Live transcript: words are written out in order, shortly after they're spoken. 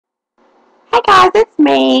guys, it's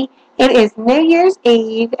me. It is New Year's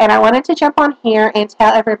Eve, and I wanted to jump on here and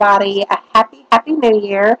tell everybody a happy New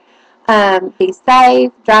Year. Be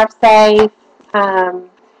safe, drive safe,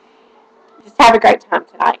 just have a great time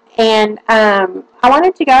tonight. And I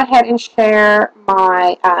wanted to go ahead and share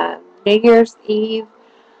my New Year's Eve.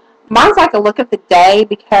 Mine's like a look of the day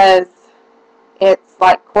because it's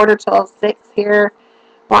like 5:45 here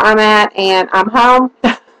where I'm at, and I'm home,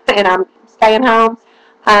 and I'm staying home.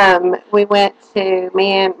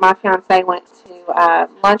 Me and my fiance went to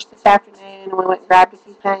lunch this afternoon, and we went and grabbed a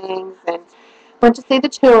few things, and went to see The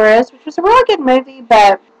Tourist, which was a really good movie,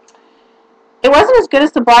 but it wasn't as good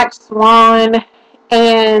as The Black Swan,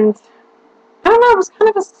 and I don't know, it was kind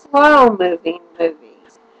of a slow-moving movie.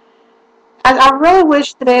 I really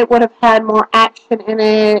wish that it would have had more action in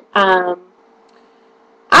it. I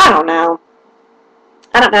don't know.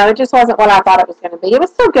 It just wasn't what I thought it was going to be. It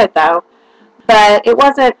was still good, though, but it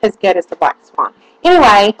wasn't as good as The Black Swan.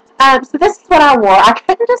 Anyway, so this is what I wore. I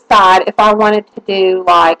couldn't decide if I wanted to do,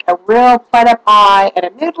 like, a real played-up eye and a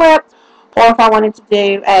nude lip, or if I wanted to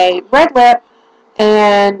do a red lip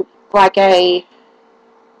and, like, a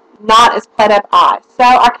not as played-up eye. So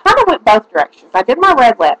I kind of went both directions. I did my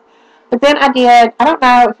red lip, but then I don't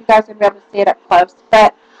know if you guys are going to be able to see it up close,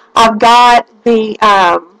 but I've got the,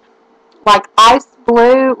 like, ice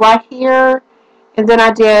blue right here, and then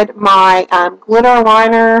I did my glitter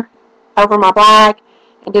liner over my black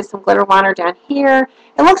and did some glitter liner down here.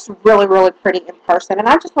 It looks really, really pretty in person, and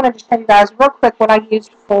I just wanted to show you guys real quick what I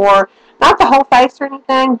used for, not the whole face or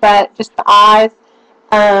anything, but just the eyes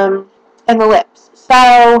and the lips.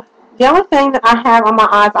 So the only thing that I have on my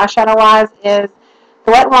eyes eyeshadow-wise is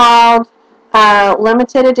the Wet n Wild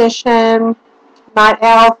limited edition Night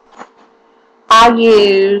Elf. I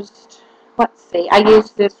used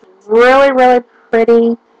this really, really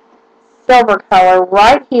pretty silver color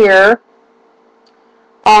right here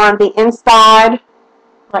on the inside,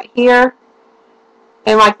 right here,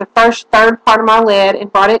 and like the first third part of my lid,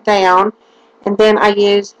 and brought it down. And then I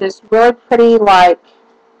used this really pretty, like,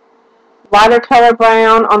 lighter color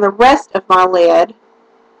brown on the rest of my lid.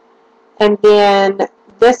 And then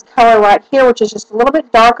this color right here, which is just a little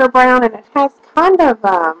bit darker brown, and it has kind of,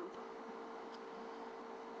 I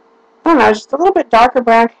don't know, just a little bit darker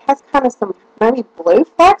brown. It has kind of some maybe blue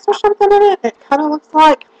flecks or something in it. It kind of looks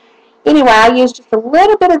like. Anyway, I used just a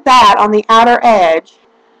little bit of that on the outer edge.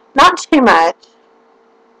 Not too much.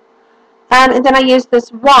 And then I used this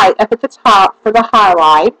white up at the top for the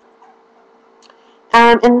highlight.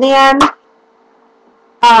 And then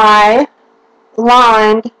I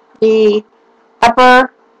lined the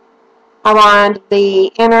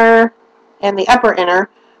inner and the upper inner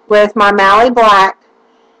with my Mally Black.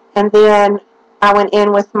 And then I went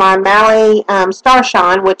in with my Mally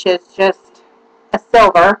Starshine, which is just a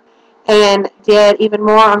silver, and did even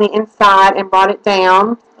more on the inside and brought it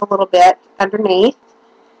down a little bit underneath.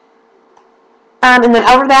 And then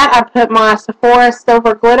over that, I put my Sephora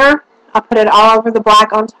silver glitter. I put it all over the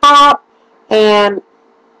black on top, and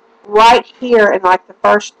right here in like the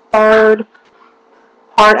first third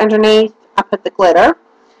part underneath, I put the glitter.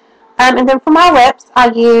 And then for my lips, I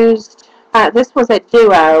used, this was a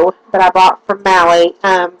duo that I bought from Mally.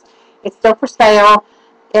 It's still for sale.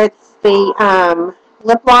 It's the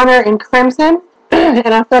lip liner in Crimson,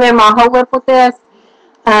 and I put in my whole lip with this.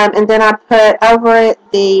 And then I put over it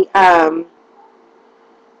the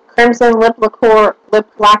Crimson lip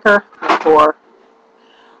lacquer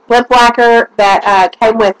that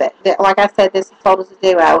came with it. That, like I said, this is sold as a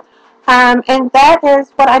duo. And that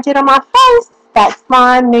is what I did on my face. That's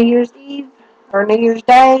my New Year's Eve or New Year's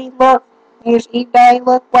Day look, New Year's Eve day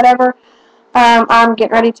look, whatever. I'm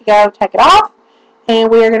getting ready to go take it off, and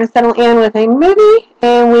we are going to settle in with a movie,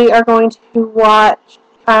 and we are going to watch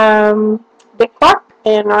Dick Clark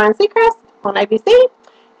and Ryan Seacrest on ABC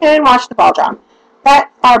and watch the ball drop. That's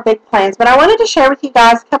our big plans. But I wanted to share with you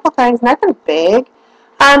guys a couple things, nothing big,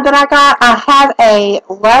 that I got. I have a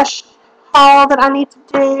Lush haul that I need to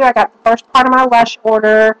do. I got the first part of my Lush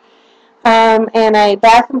order, and a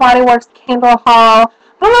Bath & Body Works candle haul.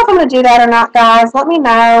 I don't know if I'm going to do that or not, guys. Let me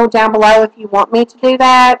know down below if you want me to do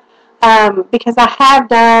that, because I have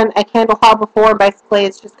done a candle haul before. Basically,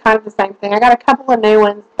 it's just kind of the same thing. I got a couple of new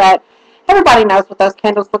ones, but everybody knows what those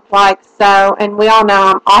candles look like, so, and we all know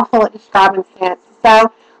I'm awful at describing scents.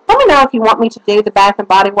 So let me know if you want me to do the Bath &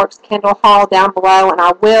 Body Works candle haul down below, and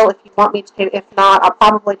I will if you want me to. If not, I'll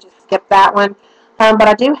probably just skip that one. But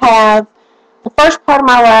I do have the first part of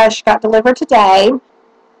my Lush got delivered today,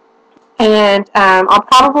 and I'll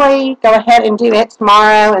probably go ahead and do it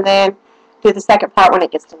tomorrow and then do the second part when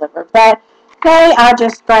it gets delivered. But Today I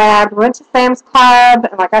just went to Sam's Club,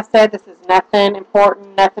 and like I said, this is nothing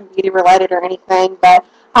important, nothing beauty related or anything, but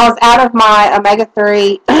I was out of my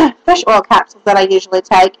omega-3 fish oil capsules that I usually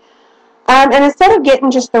take. And instead of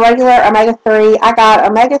getting just the regular omega-3, I got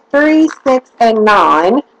omega-3, 6, and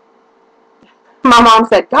 9. My mom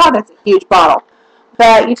said, God, that's a huge bottle.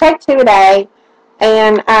 But you take 2 a day,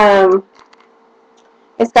 and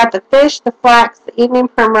it's got the fish, the flax, the evening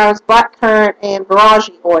primrose, black currant, and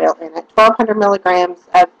borage oil in it. 1,200 milligrams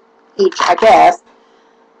of each, I guess.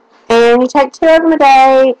 And you take 2 of them a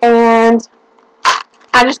day, and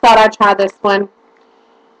I just thought I'd try this one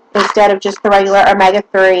instead of just the regular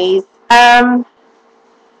omega-3s. And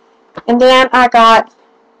then I got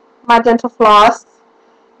my dental floss,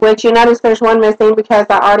 which you notice there's one missing because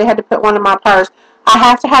I already had to put one in my purse. I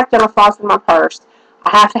have to have dental floss in my purse. I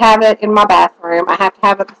have to have it in my bathroom. I have to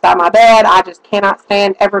have it beside my bed. I just cannot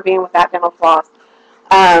stand ever being without dental floss.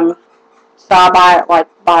 So I buy it like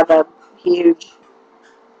by the huge,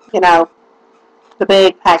 the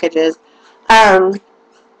big packages. And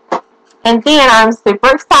then I'm super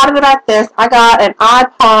excited about this. I got an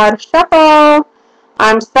iPod Shuffle.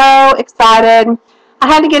 I'm so excited. I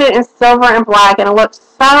had to get it in silver and black, and it looks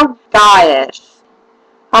so guyish.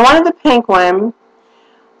 I wanted the pink one,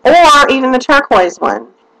 or even the turquoise one,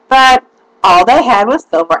 but all they had was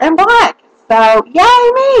silver and black. So,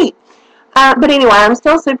 yay me! But anyway, I'm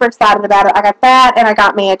still super excited about it. I got that, and I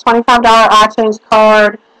got me a $25 iTunes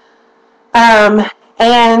card. And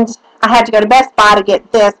I had to go to Best Buy to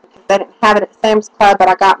get this because they didn't have it at Sam's Club, but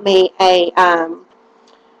I got me a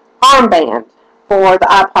armband for the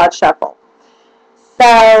iPod Shuffle. So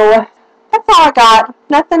that's all I got.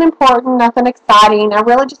 Nothing important, nothing exciting. I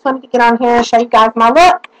really just wanted to get on here and show you guys my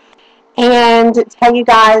look and tell you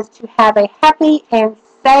guys to have a happy and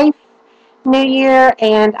safe New Year,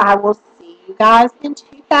 and I will see you guys in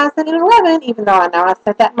 2011, even though I know I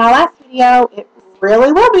said that in my last video. It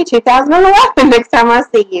really will be 2011 next time I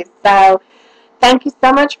see you. So thank you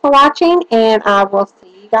so much for watching, and I will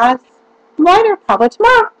see you guys later, probably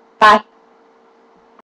tomorrow. Bye.